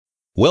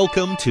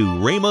Welcome to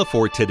Rhema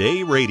for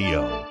Today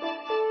Radio.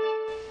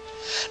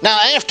 Now,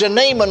 after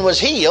Naaman was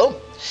healed,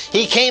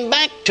 he came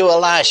back to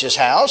Elisha's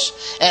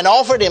house and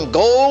offered him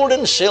gold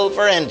and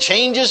silver and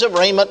changes of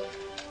raiment.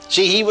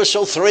 See, he was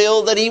so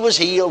thrilled that he was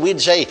healed.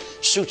 We'd say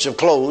suits of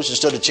clothes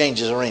instead of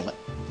changes of raiment.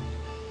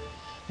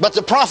 But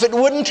the prophet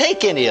wouldn't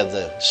take any of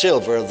the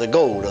silver or the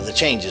gold or the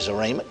changes of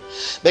raiment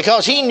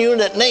because he knew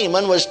that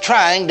Naaman was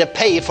trying to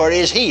pay for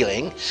his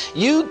healing.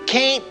 You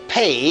can't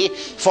pay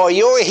for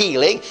your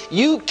healing.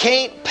 You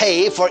can't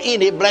pay for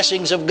any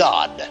blessings of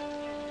God.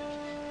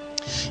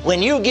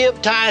 When you give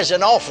tithes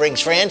and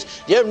offerings, friends,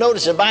 you ever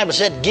notice the Bible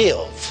said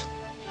give?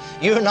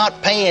 You're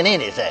not paying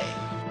anything.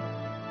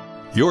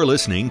 You're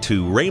listening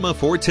to Rhema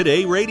for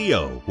Today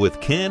Radio with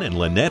Ken and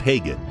Lynette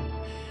Hagin.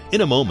 In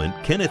a moment,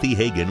 Kenneth E.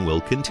 Hagin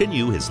will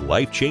continue his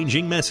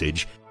life-changing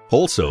message.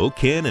 Also,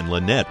 Ken and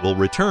Lynette will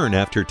return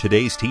after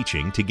today's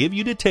teaching to give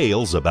you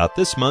details about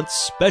this month's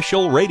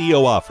special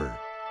radio offer.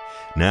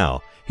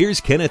 Now, here's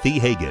Kenneth E.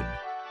 Hagin.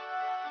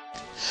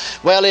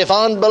 Well, if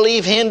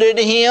unbelief hindered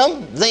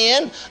him,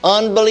 then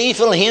unbelief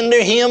will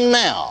hinder him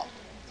now.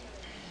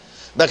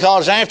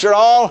 Because after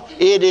all,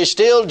 it is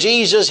still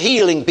Jesus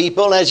healing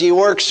people as He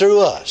works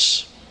through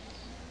us.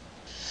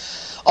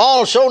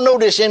 Also,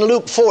 notice in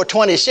Luke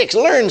 4:26,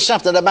 learn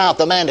something about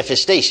the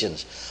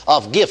manifestations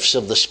of gifts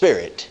of the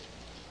Spirit,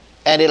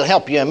 and it'll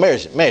help you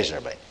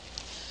immeasurably.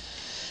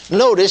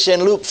 Notice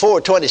in Luke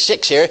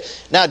 4:26 here,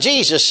 now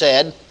Jesus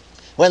said,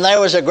 when there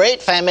was a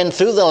great famine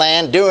through the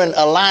land during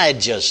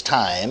Elijah's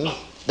time,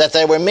 that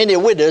there were many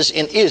widows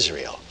in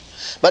Israel.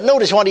 But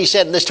notice what he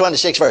said in this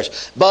 26th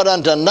verse. But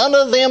unto none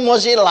of them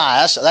was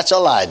Elias, that's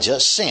Elijah,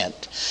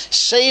 sent,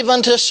 save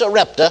unto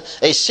Sarepta,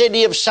 a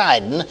city of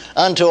Sidon,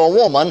 unto a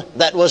woman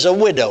that was a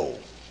widow.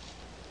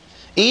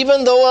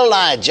 Even though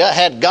Elijah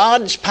had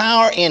God's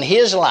power in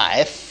his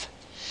life,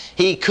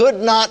 he could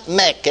not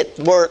make it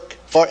work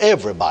for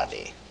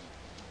everybody.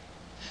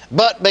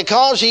 But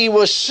because he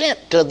was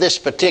sent to this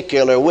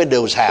particular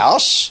widow's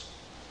house,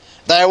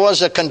 there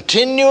was a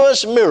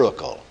continuous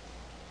miracle.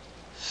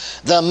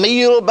 The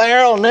meal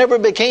barrel never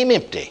became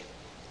empty.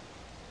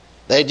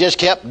 They just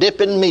kept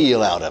dipping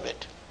meal out of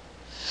it.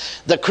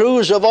 The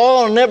cruse of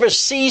oil never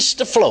ceased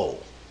to flow.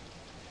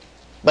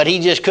 But he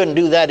just couldn't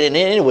do that in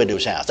any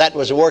widow's house. That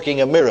was a working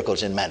of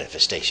miracles in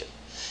manifestation.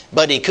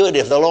 But he could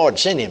if the Lord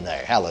sent him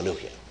there.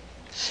 Hallelujah.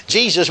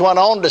 Jesus went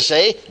on to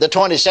say, the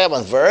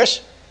 27th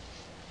verse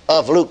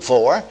of Luke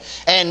 4,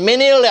 and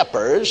many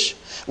lepers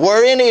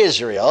were in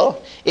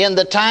Israel in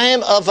the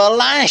time of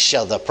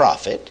Elisha the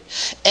prophet,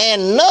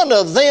 and none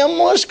of them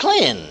was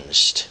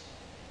cleansed.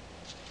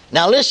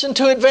 Now listen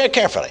to it very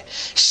carefully.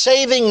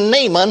 Saving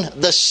Naaman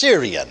the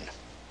Syrian.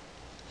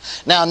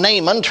 Now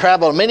Naaman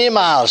traveled many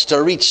miles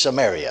to reach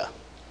Samaria,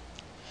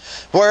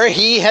 where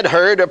he had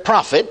heard a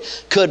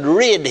prophet could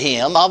rid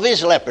him of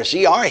his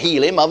leprosy or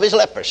heal him of his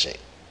leprosy.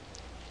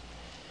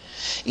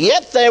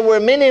 Yet there were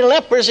many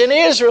lepers in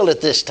Israel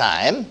at this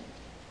time,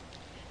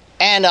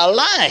 and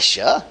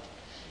Elisha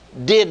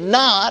did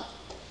not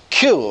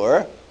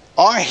cure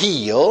or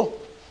heal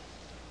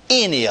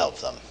any of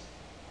them.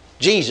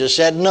 Jesus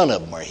said none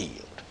of them were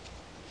healed.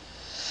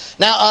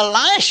 Now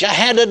Elisha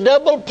had a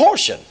double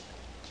portion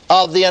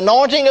of the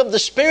anointing of the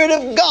Spirit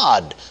of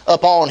God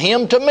upon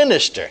him to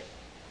minister.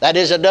 That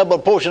is a double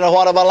portion of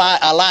what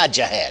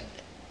Elijah had.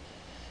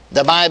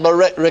 The Bible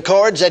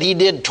records that he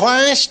did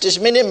twice as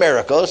many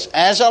miracles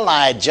as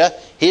Elijah,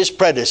 his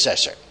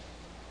predecessor.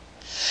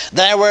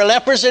 There were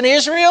lepers in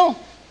Israel.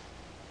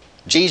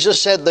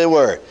 Jesus said there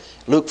were.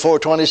 Luke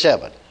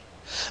 4:27.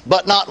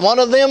 But not one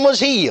of them was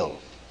healed.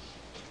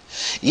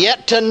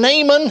 Yet to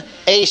Naaman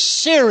a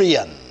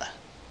Syrian.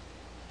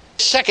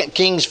 2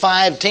 Kings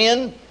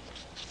 5:10.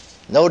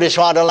 Notice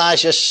what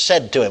Elisha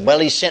said to him. Well,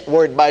 he sent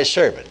word by his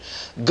servant.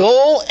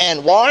 Go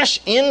and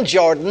wash in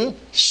Jordan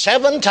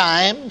 7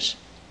 times,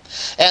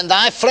 and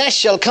thy flesh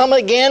shall come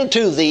again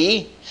to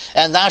thee,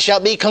 and thou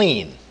shalt be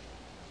clean.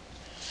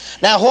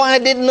 Now, why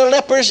didn't the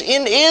lepers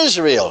in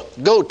Israel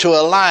go to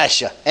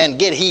Elisha and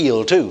get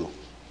healed too?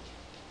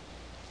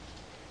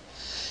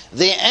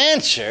 The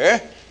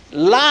answer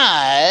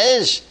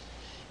lies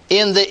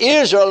in the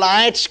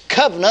Israelites'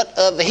 covenant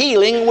of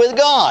healing with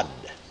God.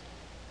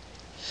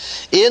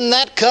 In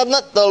that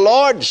covenant, the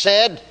Lord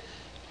said,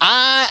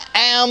 I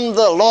am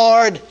the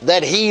Lord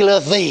that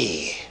healeth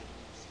thee.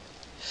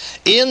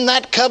 In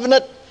that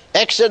covenant,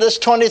 Exodus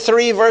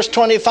 23, verse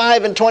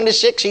 25 and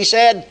 26, he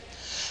said,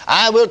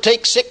 I will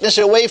take sickness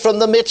away from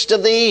the midst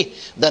of thee.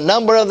 The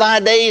number of thy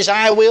days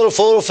I will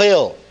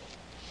fulfill.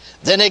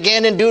 Then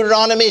again in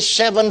Deuteronomy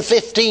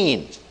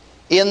 7:15,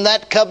 in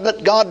that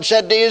covenant God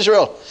said to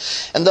Israel,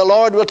 and the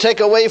Lord will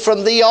take away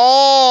from thee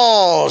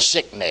all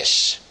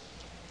sickness.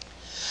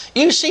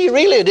 You see,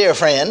 really, dear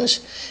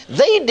friends,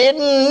 they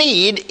didn't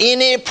need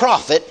any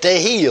prophet to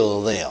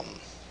heal them.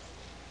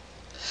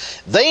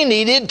 They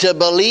needed to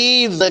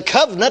believe the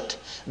covenant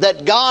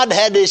that God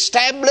had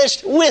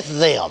established with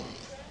them.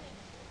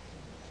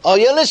 Are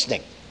you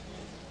listening?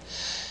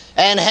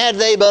 And had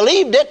they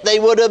believed it, they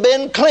would have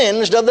been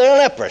cleansed of their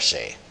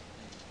leprosy.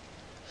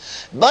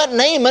 But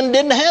Naaman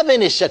didn't have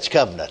any such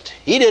covenant.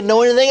 He didn't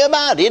know anything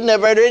about it. He'd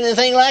never heard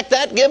anything like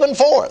that given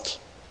forth.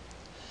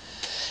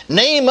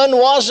 Naaman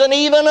wasn't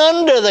even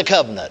under the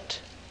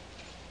covenant.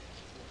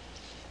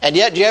 And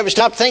yet, do you ever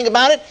stop to think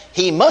about it?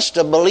 He must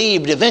have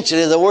believed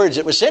eventually the words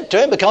that were sent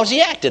to him because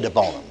he acted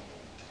upon them.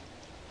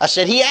 I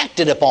said he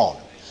acted upon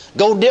them.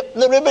 Go dip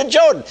in the river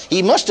Jordan.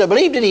 He must have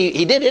believed it.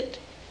 He did it.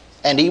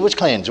 And he was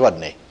cleansed,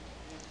 wasn't he?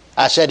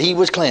 I said he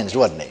was cleansed,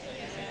 wasn't he?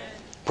 Amen.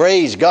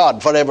 Praise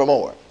God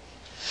forevermore.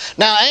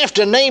 Now,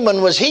 after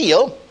Naaman was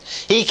healed,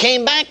 he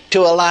came back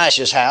to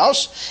Elisha's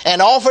house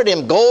and offered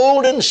him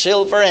gold and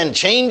silver and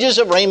changes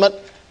of raiment.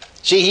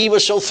 See, he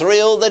was so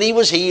thrilled that he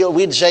was healed.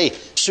 We'd say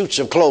suits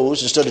of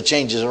clothes instead of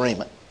changes of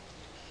raiment.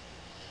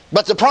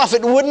 But the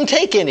prophet wouldn't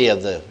take any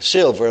of the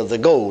silver or the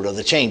gold or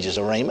the changes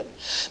of raiment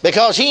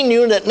because he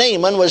knew that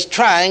Naaman was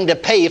trying to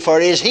pay for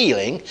his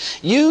healing.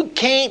 You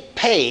can't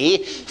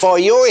pay for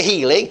your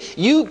healing.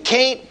 You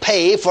can't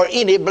pay for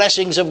any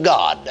blessings of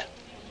God.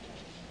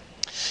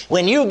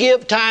 When you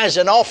give tithes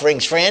and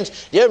offerings,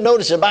 friends, you ever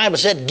notice the Bible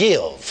said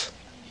give?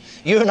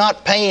 You're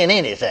not paying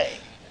anything.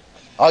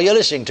 Are you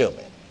listening to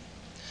me?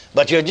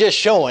 But you're just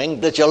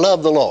showing that you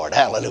love the Lord.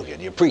 Hallelujah.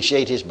 You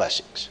appreciate His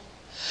blessings.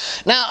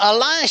 Now,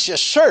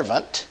 Elisha's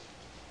servant,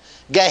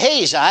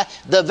 Gehazi,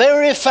 the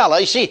very fellow,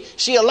 you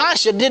see,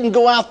 Elisha didn't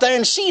go out there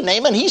and see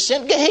Naaman. He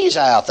sent Gehazi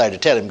out there to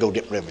tell him go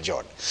dip River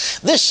Jordan.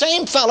 This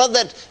same fellow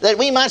that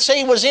we might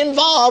say was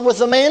involved with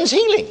the man's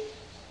healing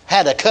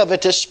had a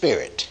covetous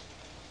spirit.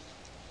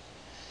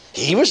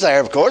 He was there,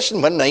 of course,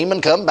 and when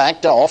Naaman come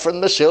back to offer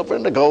him the silver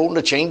and the gold and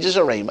the changes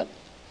of raiment.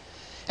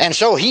 And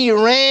so he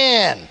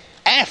ran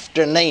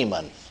after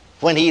Naaman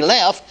when he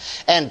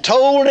left and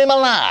told him a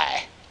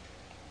lie.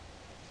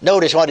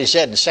 Notice what he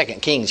said in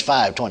 2 Kings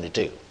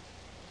 5:22.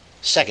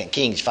 2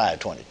 Kings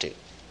 5:22.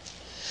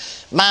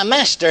 My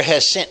master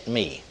has sent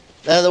me.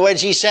 In other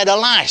words, he said,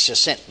 Elisha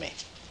sent me,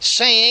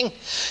 saying,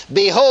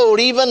 behold,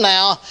 even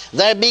now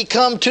there be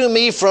come to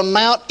me from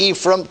Mount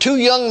Ephraim 2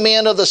 young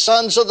men of the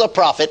sons of the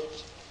prophet.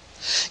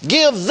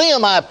 Give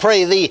them, I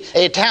pray thee,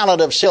 a talent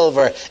of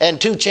silver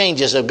and 2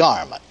 changes of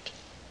garment.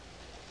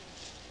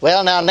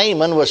 Well, now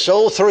Naaman was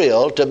so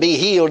thrilled to be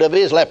healed of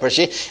his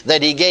leprosy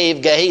that he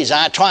gave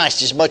Gehazi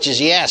twice as much as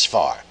he asked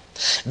for.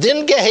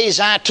 Then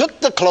Gehazi took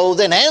the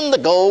clothing and the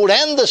gold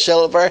and the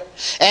silver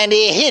and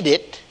he hid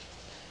it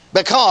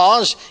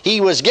because he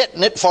was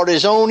getting it for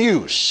his own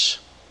use.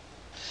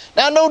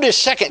 Now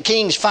notice 2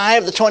 Kings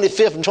 5, the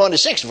 25th and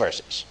 26th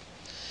verses.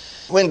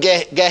 When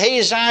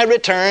Gehazi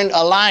returned,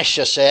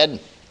 Elisha said,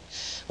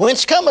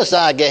 whence comest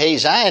thou,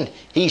 Gehazi? And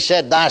he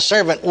said, thy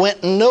servant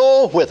went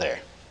no whither.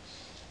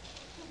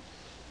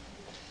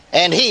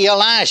 And he,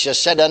 Elisha,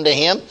 said unto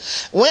him,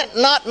 went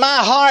not my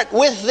heart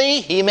with thee?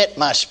 He meant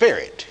my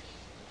spirit.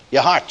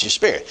 Your heart, your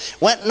spirit.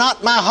 Went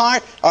not my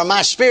heart or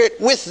my spirit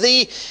with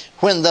thee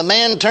when the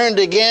man turned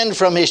again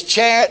from his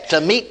chariot to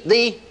meet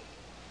thee?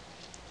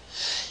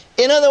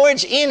 In other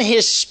words, in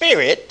his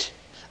spirit,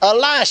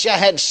 Elisha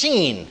had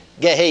seen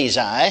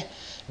Gehazi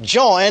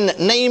join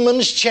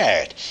Naaman's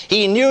chariot.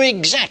 He knew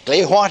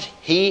exactly what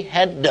he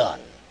had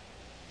done.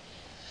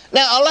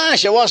 Now,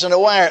 Elisha wasn't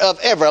aware of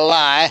every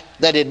lie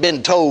that had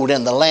been told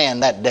in the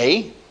land that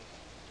day.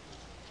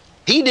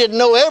 He didn't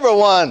know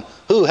everyone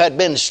who had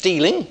been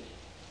stealing.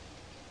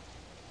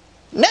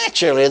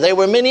 Naturally, there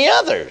were many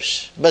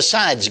others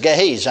besides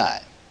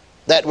Gehazi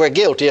that were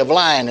guilty of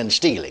lying and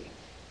stealing.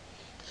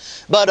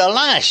 But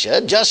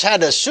Elisha just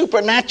had a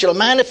supernatural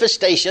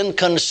manifestation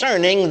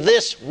concerning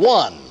this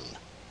one.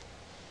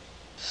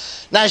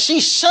 Now,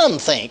 see, some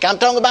think, I'm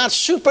talking about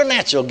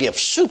supernatural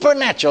gifts,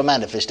 supernatural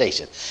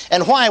manifestation.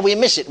 And why we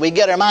miss it, we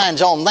get our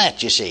minds on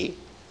that, you see.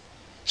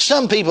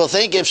 Some people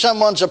think if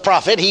someone's a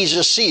prophet, he's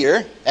a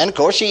seer, and of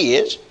course he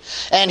is,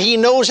 and he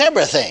knows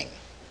everything.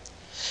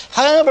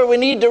 However, we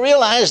need to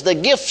realize the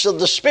gifts of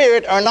the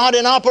Spirit are not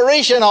in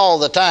operation all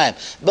the time,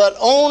 but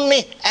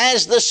only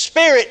as the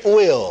Spirit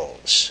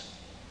wills.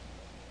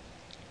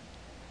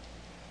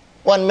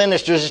 One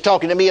minister was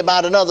talking to me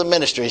about another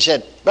minister. He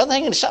said, Brother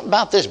Hagin, something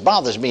about this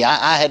bothers me.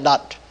 I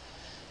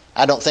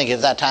don't think at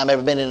that time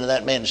ever been into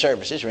that man's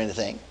services or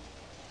anything.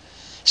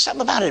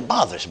 Something about it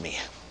bothers me.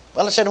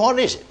 Well, I said, what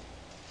is it?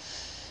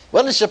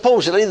 Well, it's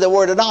supposedly the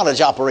word of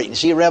knowledge operating,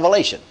 see,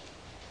 revelation.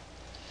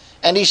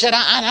 And he said,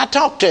 I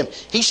talked to him.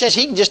 He says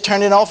he can just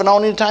turn it off and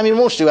on anytime he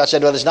wants to. I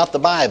said, well, it's not the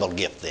Bible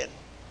gift then.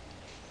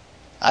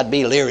 I'd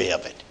be leery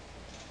of it.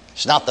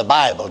 It's not the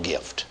Bible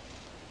gift.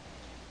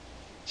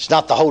 It's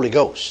not the Holy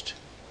Ghost.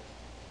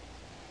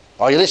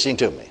 Are you listening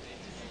to me?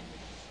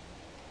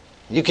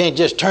 You can't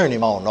just turn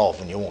him on and off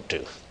when you want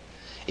to.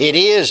 It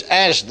is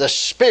as the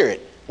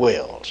Spirit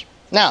wills.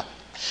 Now,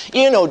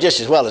 you know just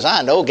as well as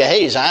I know,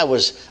 Gehazi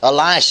was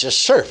Elisha's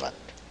servant.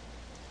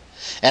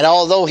 And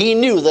although he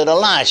knew that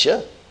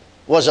Elisha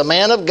was a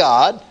man of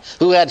God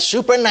who had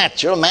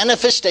supernatural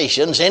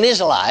manifestations in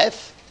his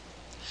life,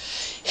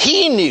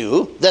 he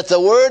knew that the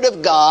Word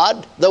of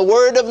God, the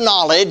Word of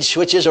knowledge,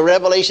 which is a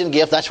revelation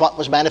gift, that's what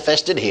was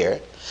manifested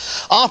here,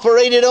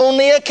 operated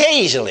only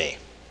occasionally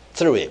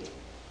through him.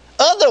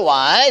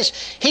 Otherwise,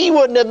 he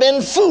wouldn't have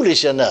been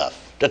foolish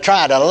enough to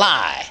try to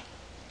lie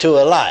to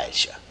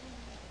Elijah.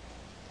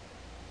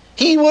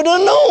 He would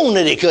have known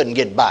that he couldn't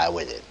get by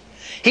with it.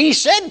 He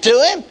said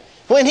to him,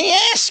 when he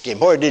asked him,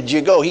 "Where did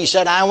you go?" he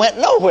said, "I went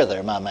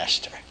nowhere, my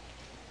master."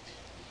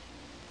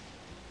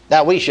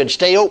 Now, we should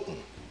stay open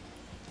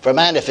for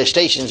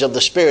manifestations of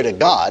the Spirit of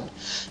God,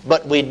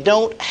 but we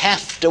don't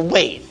have to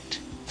wait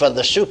for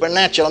the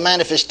supernatural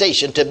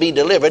manifestation to be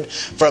delivered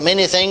from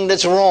anything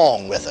that's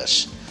wrong with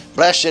us.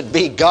 Blessed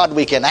be God,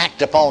 we can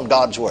act upon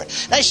God's Word.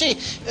 Now, you see,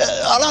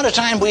 a lot of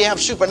time we have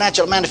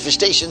supernatural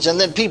manifestations, and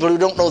then people who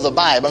don't know the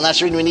Bible, and that's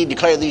the reason we need to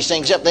clear these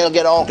things up, they'll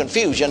get all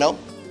confused, you know.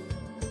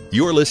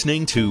 You're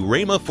listening to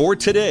Rhema for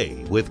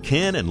Today with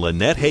Ken and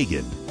Lynette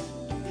Hagin.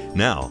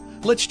 Now,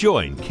 let's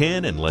join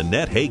Ken and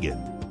Lynette Hagin.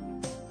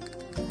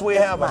 We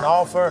have an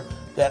offer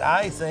that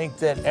I think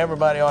that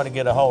everybody ought to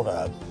get a hold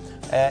of.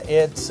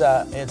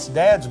 It's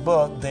Dad's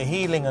book, The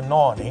Healing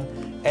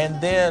Anointing, and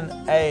then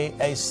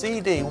a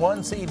CD,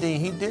 one CD.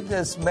 He did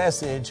this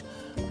message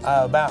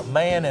about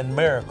man and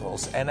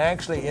miracles, and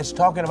actually it's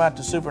talking about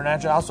the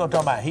supernatural, also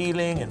talking about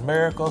healing and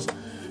miracles,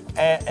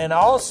 and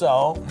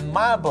also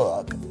my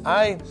book.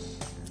 I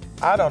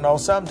don't know,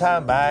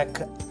 sometime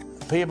back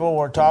people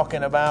were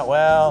talking about,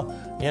 well,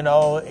 you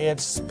know,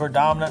 it's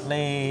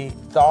predominantly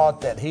thought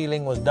that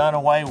healing was done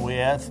away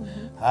with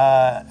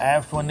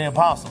after when the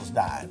apostles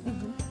died.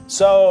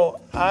 So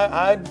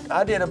I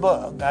did a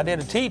book, I did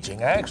a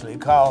teaching actually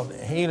called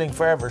Healing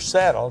Forever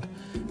Settled,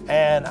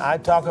 and I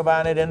talk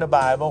about it in the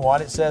Bible,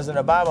 what it says in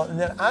the Bible, and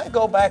then I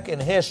go back in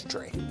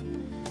history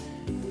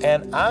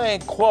and I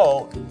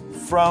quote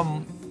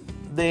from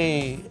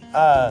the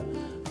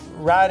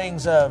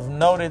writings of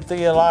noted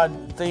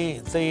theologians.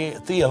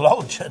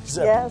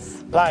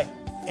 Yes. Like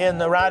in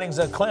the writings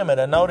of Clement,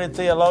 a noted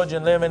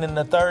theologian living in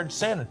the 3rd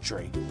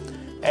century.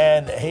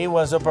 And he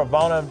was a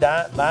proponent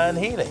of divine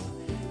healing.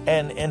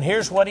 And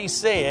here's what he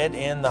said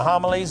in the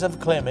Homilies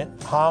of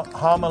Clement,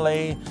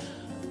 homily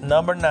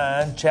number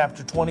 9,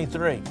 chapter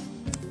 23.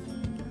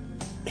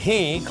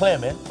 He,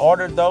 Clement,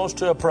 ordered those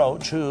to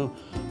approach who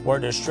were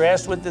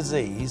distressed with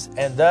disease,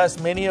 and thus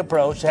many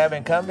approached,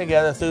 having come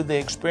together through the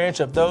experience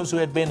of those who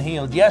had been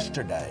healed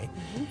yesterday.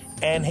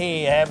 And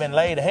he, having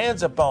laid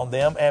hands upon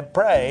them and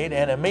prayed,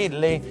 and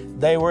immediately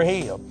they were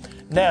healed.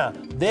 Now,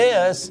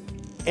 this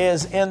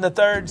is in the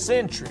 3rd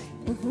century.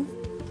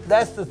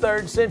 That's the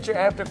 3rd century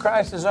after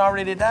Christ has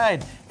already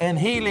died. And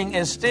healing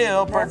is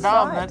still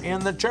predominant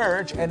in the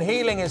church, and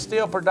healing is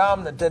still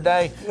predominant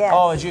today. Yes.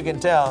 Oh, as you can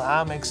tell,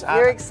 I'm excited.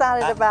 You're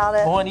excited about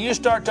it. When you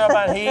start talking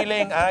about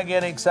healing, I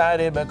get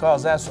excited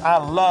because I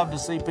love to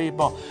see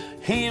people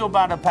healed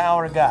by the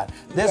power of God.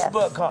 This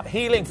book called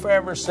Healing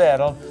Forever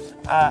Settled,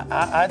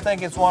 I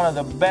think it's one of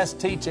the best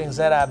teachings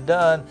that I've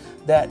done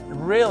that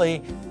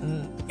really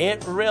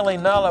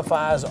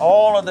nullifies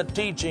all of the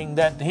teaching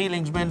that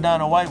healing's been done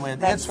away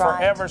with. That's it's right.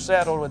 forever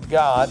settled with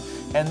God.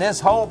 And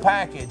this whole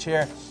package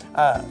here,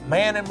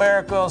 Man and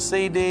Miracles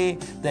CD,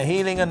 The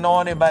Healing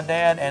Anointing by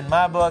Dad, and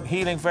my book,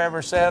 Healing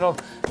Forever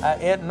Settled,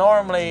 it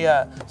normally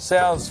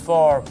sells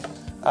for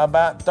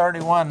about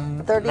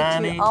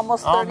 $31.90,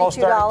 almost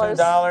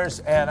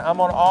 $32, and I'm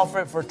going to offer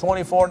it for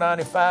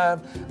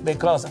 $24.95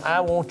 because I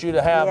want you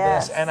to have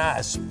this, and I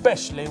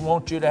especially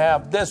want you to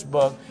have this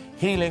book,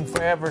 Healing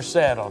Forever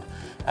Settled.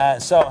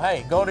 So,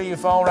 hey, go to your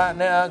phone right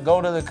now.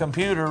 Go to the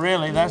computer,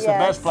 really. That's the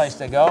best place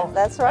to go.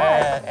 That's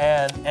right.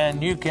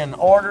 And you can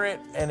order it,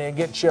 and it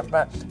gets shipped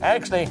out.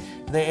 Actually,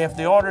 if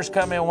the orders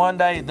come in one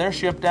day, they're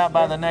shipped out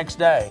by the next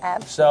day.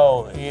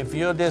 Absolutely. So if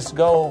you'll just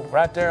go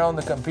right there on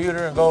the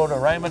computer and go to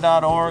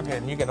rhema.org,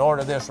 and you can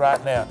order this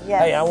right now.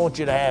 Yes. Hey, I want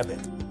you to have it.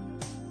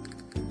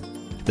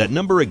 That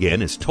number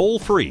again is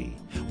toll-free,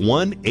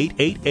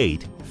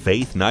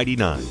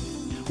 1-888-FAITH-99,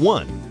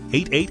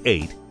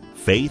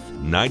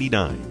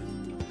 1-888-FAITH-99.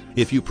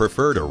 If you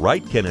prefer to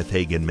write Kenneth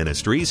Hagin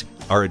Ministries,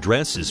 our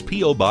address is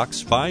P.O.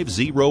 Box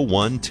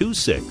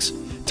 50126,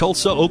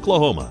 Tulsa,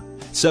 Oklahoma,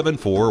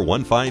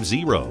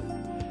 74150.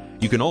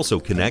 You can also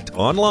connect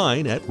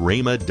online at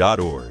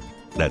rhema.org.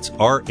 That's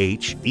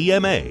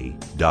RHEMA.org.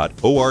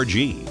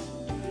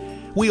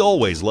 We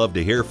always love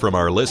to hear from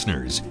our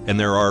listeners, and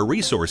there are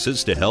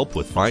resources to help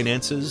with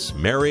finances,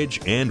 marriage,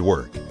 and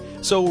work.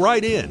 So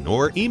write in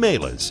or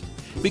email us.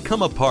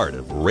 Become a part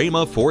of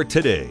Rhema for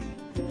Today.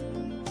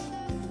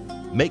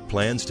 Make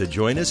plans to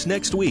join us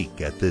next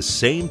week at this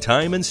same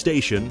time and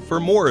station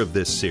for more of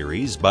this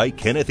series by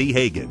Kenneth E.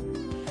 Hagin.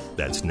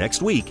 That's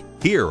next week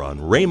here on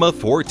Rhema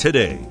for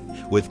Today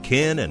with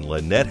Ken and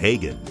Lynette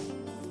Hagin.